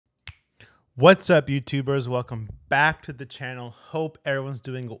What's up, YouTubers? Welcome back to the channel. Hope everyone's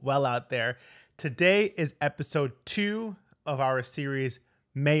doing well out there. Today is episode 2 of our series,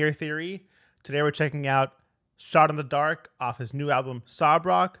 Mayor Theory. Today we're checking out Shot in the Dark off his new album, Sob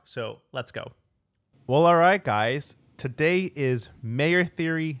Rock. So let's go. Well, all right, guys. Today is Mayor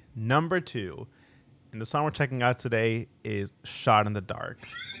Theory number 2. And the song we're checking out today is Shot in the Dark.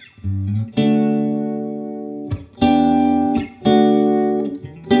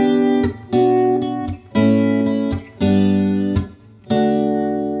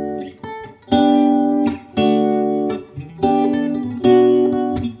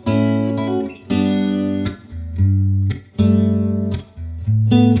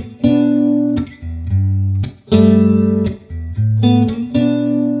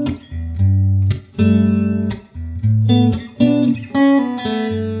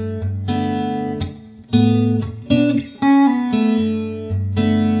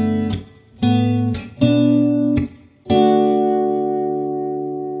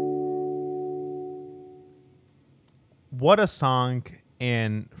 What a song,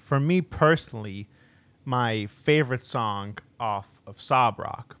 and for me personally, my favorite song off of Sob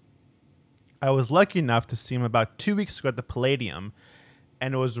Rock. I was lucky enough to see him about 2 weeks ago at the Palladium,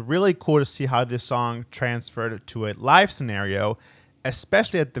 and it was really cool to see how this song transferred to a live scenario,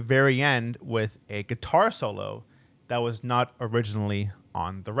 especially at the very end with a guitar solo that was not originally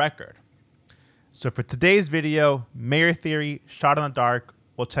on the record. So for today's video, Mayor Theory, Shot in the Dark,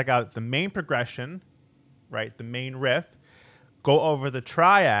 we'll check out the main progression, right, the main riff, go over the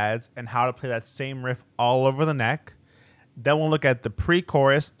triads and how to play that same riff all over the neck. Then we'll look at the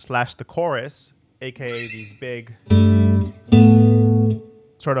pre-chorus / the chorus, aka these big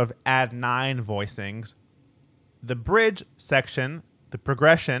sort of add 9 voicings, the bridge section, the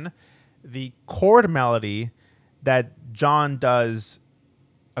progression, the chord melody that John does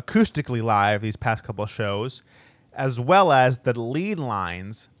acoustically live these past couple of shows, as well as the lead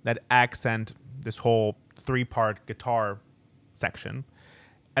lines that accent this whole 3-part guitar section.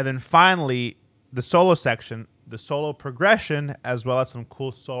 And then finally, the solo section, the solo progression, as well as some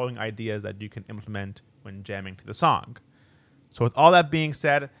cool soloing ideas that you can implement when jamming to the song. So with all that being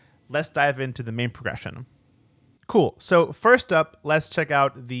said, let's dive into the main progression. Cool. So first up, let's check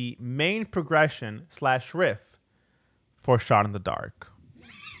out the main progression / riff for Shot in the Dark.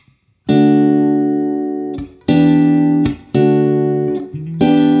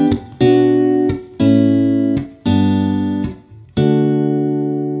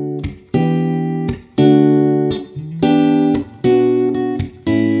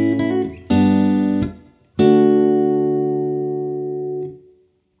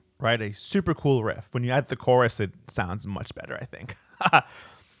 Right, a super cool riff. When you add the chorus, it sounds much better, I think.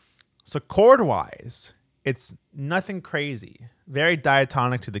 So chord-wise, it's nothing crazy. Very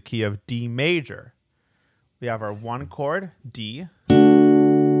diatonic to the key of D major. We have our 1 chord, D,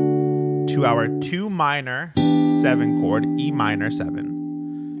 to our 2 minor, 7 chord, E minor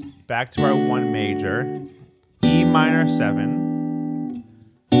 7. Back to our 1 major, E minor 7,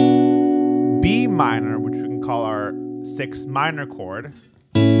 B minor, which we can call our 6 minor chord,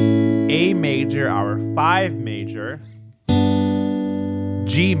 A major, our 5 major,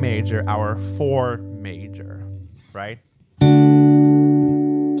 G major, our 4 major, right?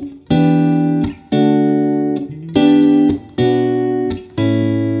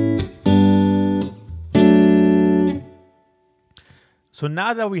 So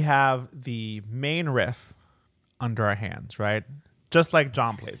now that we have the main riff under our hands, right? Just like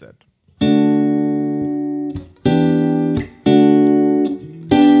John plays it.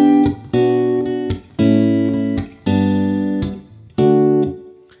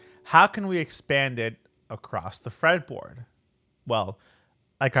 How can we expand it across the fretboard? Well,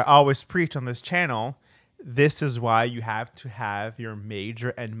 like I always preach on this channel, this is why you have to have your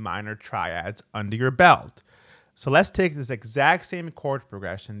major and minor triads under your belt. So let's take this exact same chord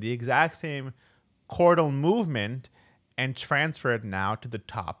progression, the exact same chordal movement, and transfer it now to the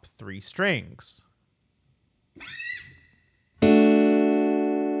top 3 strings.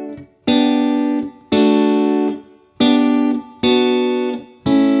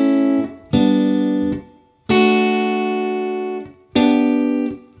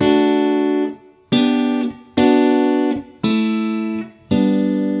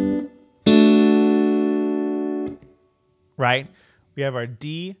 Right? We have our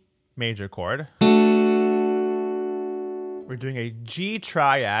D major chord. We're doing a G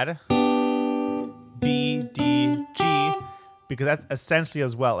triad, B, D, G, because that's essentially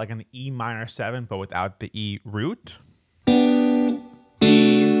as well like an E minor 7, but without the E root. D,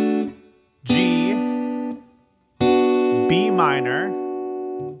 G, B minor,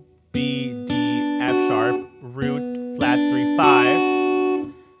 B, root, flat 3,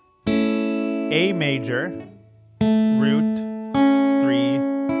 5, A major, root,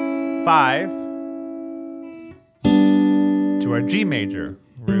 3, 5, to our G major,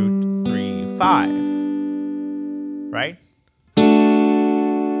 root, 3, 5, right?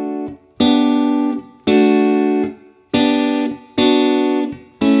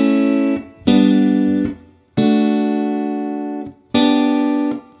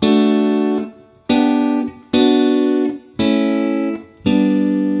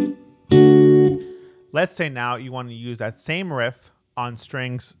 Let's say now you want to use that same riff on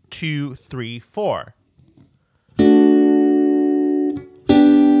strings 2, 3, 4.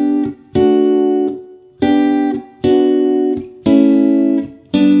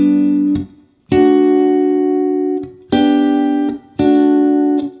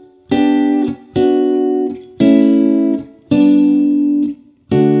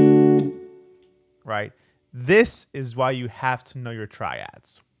 Right? This is why you have to know your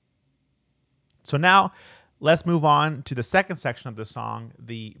triads. So now let's move on to the second section of the song,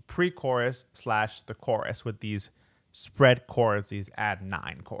 the pre-chorus / the chorus with these spread chords, these add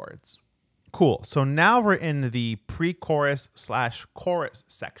 9 chords. Cool. So now we're in the pre-chorus / chorus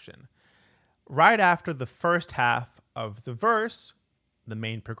section. Right after the first half of the verse, the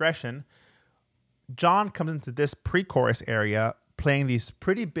main progression, John comes into this pre-chorus area playing these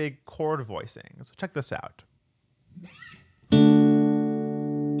pretty big chord voicings. So check this out.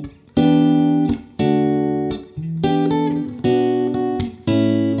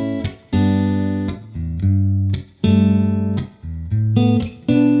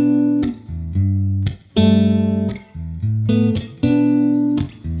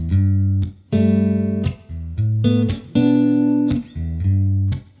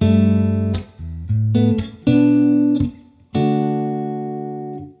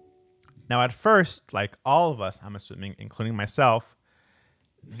 Now, at first, like all of us, I'm assuming, including myself,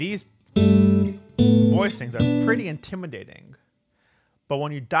 these voicings are pretty intimidating. But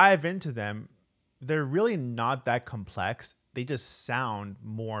when you dive into them, they're really not that complex. They just sound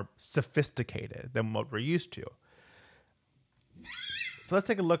more sophisticated than what we're used to. So let's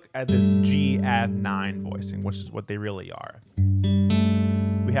take a look at this G add 9 voicing, which is what they really are.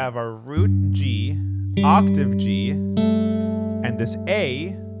 We have our root G, octave G, and this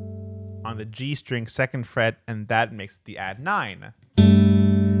A on the G string 2nd fret, and that makes the add 9.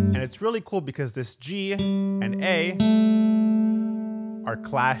 And it's really cool because this G and A are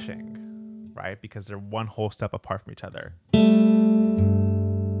clashing, right? Because they're one whole step apart from each other.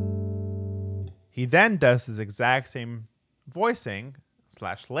 He then does his exact same voicing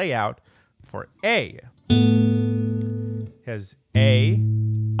 / layout for A. He has A,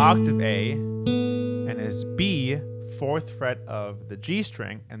 octave A, and his B, 4th fret of the G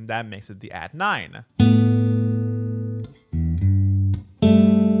string, and that makes it the add 9.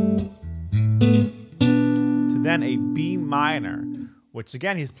 To then a B minor, which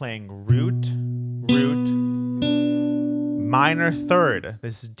again he's playing root, root, minor 3rd,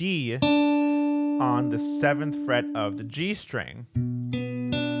 this D on the 7th fret of the G string.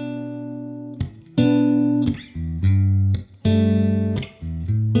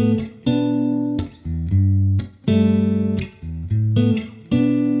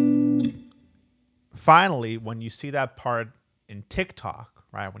 Finally, when you see that part in TikTok,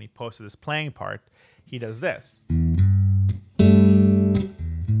 right, when he posted this playing part, he does this.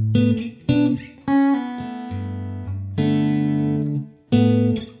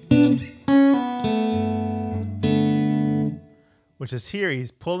 Which is here,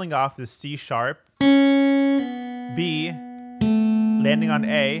 he's pulling off this C sharp, B, landing on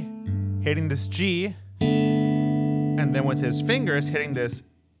A, hitting this G, and then with his fingers hitting this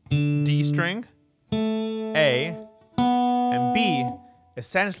D string, A, and B,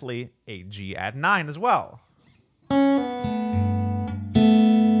 essentially a G add 9 as well.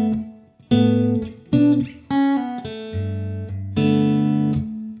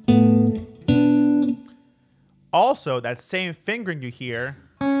 Also, that same fingering you hear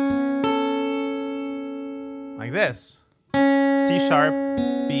like this. C sharp,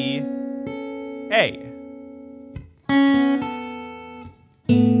 B, A.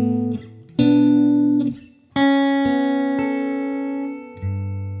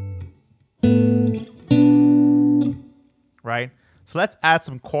 Right? So let's add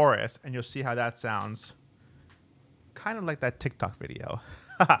some chorus and you'll see how that sounds. Kind of like that TikTok video.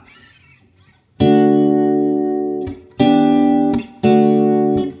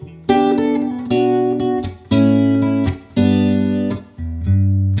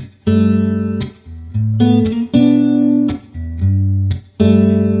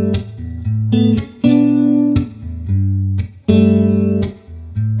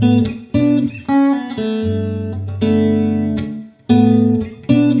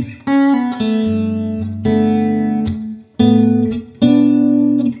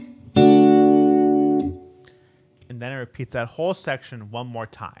 and then it repeats that whole section one more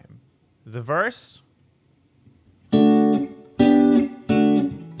time. The verse.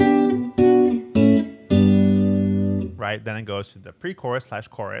 Right, then it goes to the pre-chorus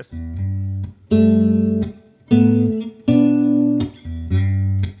 / chorus. To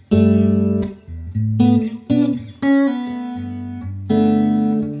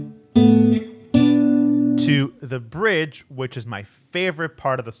the bridge, which is my favorite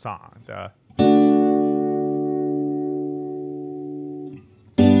part of the song.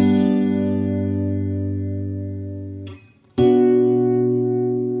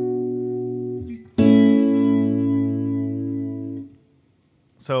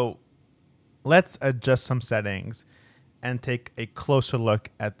 So let's adjust some settings and take a closer look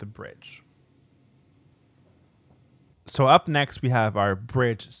at the bridge. So up next, we have our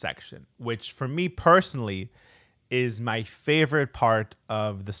bridge section, which for me personally is my favorite part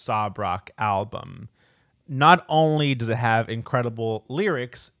of the Sob Rock album. Not only does it have incredible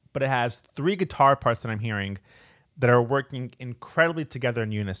lyrics, but it has 3 guitar parts that I'm hearing that are working incredibly together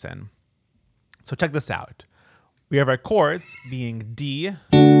in unison. So check this out. We have our chords being D,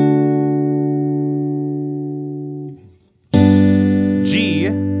 G,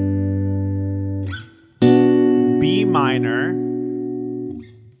 B minor,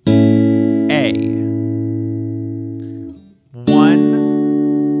 A.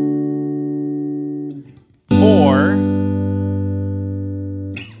 1, 4,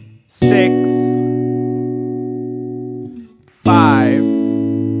 6, 5,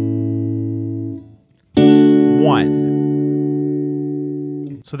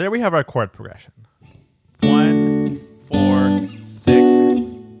 1. So there we have our chord progression. 1, 4, 6,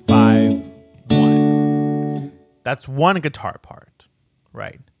 5, 1. That's one guitar part,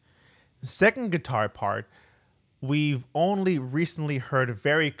 right? The second guitar part, we've only recently heard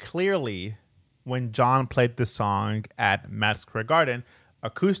very clearly when John played this song at Madison Square Garden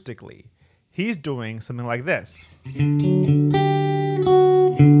acoustically. He's doing something like this.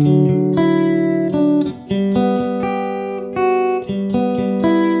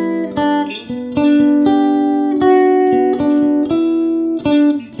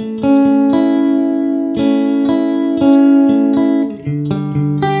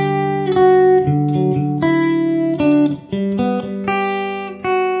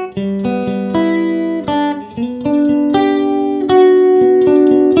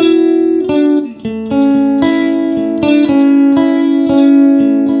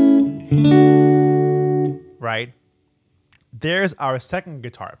 Right? There's our second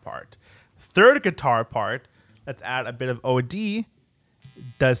guitar part. Third guitar part, let's add a bit of OD,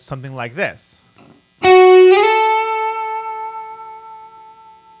 does something like this.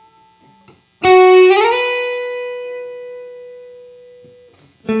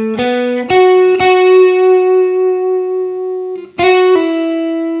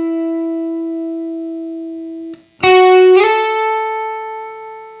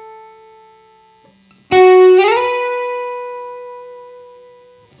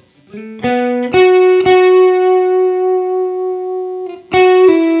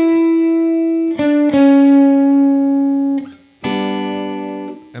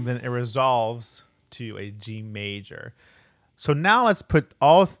 And then it resolves to a G major. So now let's put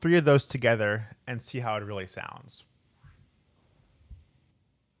all 3 of those together and see how it really sounds.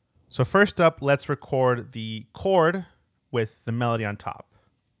 So first up, let's record the chord with the melody on top.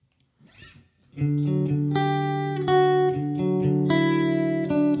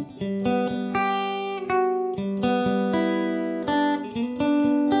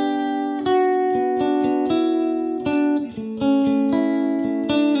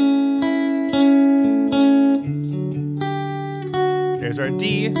 There's our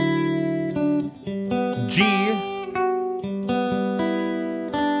D, G,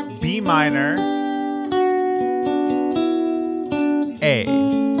 B minor, A.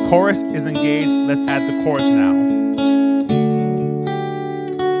 Chorus is engaged. Let's add the chords now.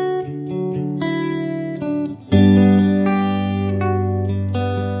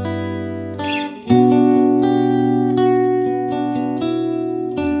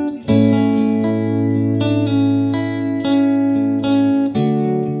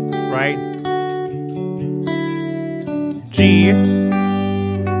 Right? G,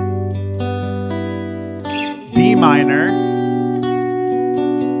 B minor,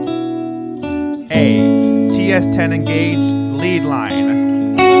 A. TS10 engaged, lead line.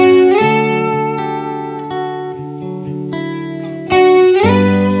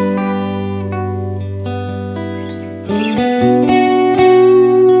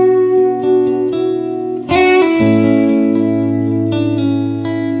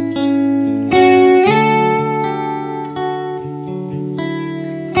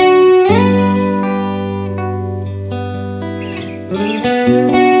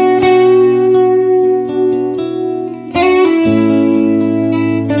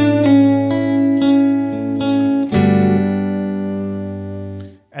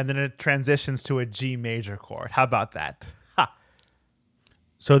 transitions to a G major chord. How about that? Ha.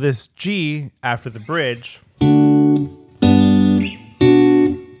 So this G after the bridge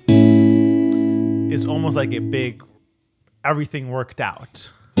is almost like a big everything worked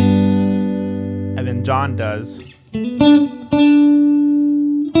out. And then John does.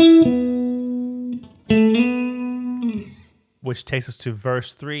 Which takes us to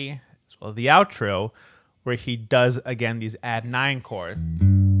verse 3, as well as the outro, where he does again these add 9 chords.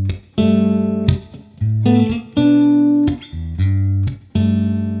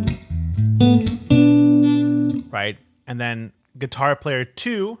 Right? And then guitar player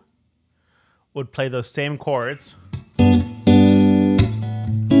 2 would play those same chords.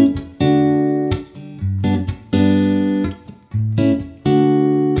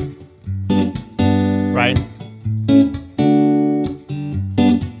 Right?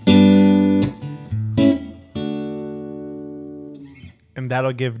 And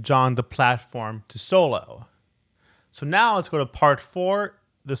that'll give John the platform to solo. So now let's go to part 4,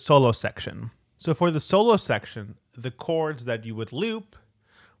 the solo section. So for the solo section, the chords that you would loop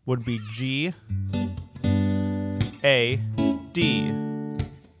would be G, A, D.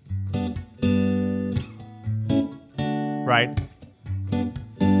 Right?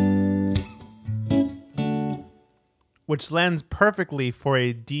 Which lends perfectly for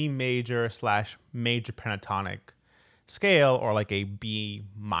a D major / major pentatonic scale, or like a B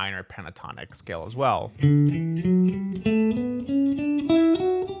minor pentatonic scale as well.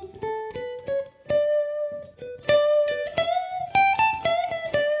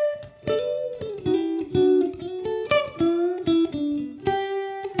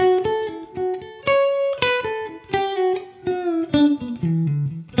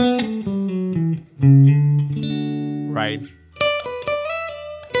 Right?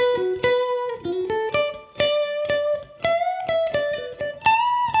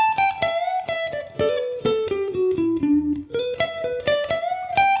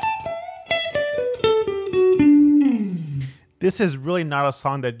 This is really not a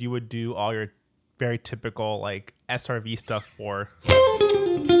song that you would do all your very typical like SRV stuff for.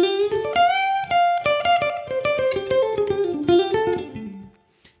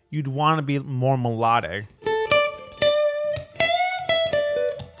 You'd want to be more melodic.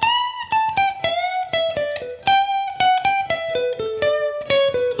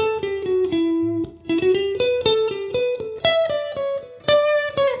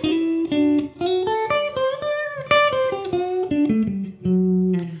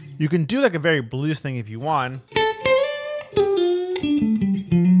 You can do like a very blues thing if you want.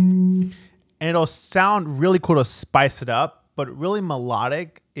 And it'll sound really cool to spice it up, but really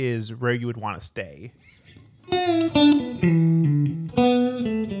melodic is where you would want to stay.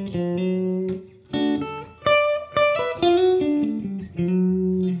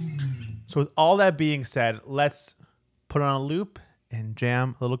 So with all that being said, let's put on a loop and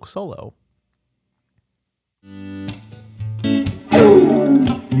jam a little solo.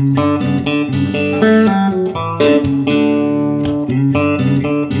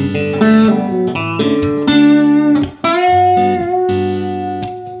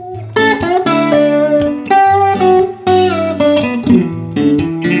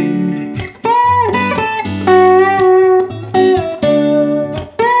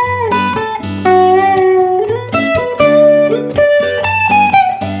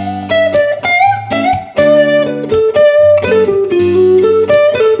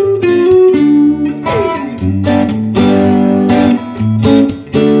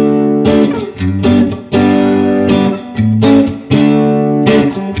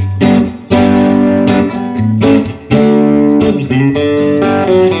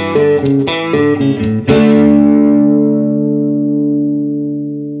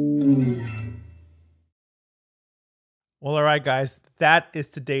 Well, all right, guys, that is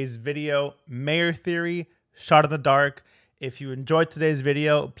today's video. Mayor Theory, Shot in the Dark. If you enjoyed today's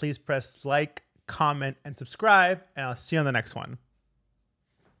video, please press like, comment, and subscribe, and I'll see you on the next one.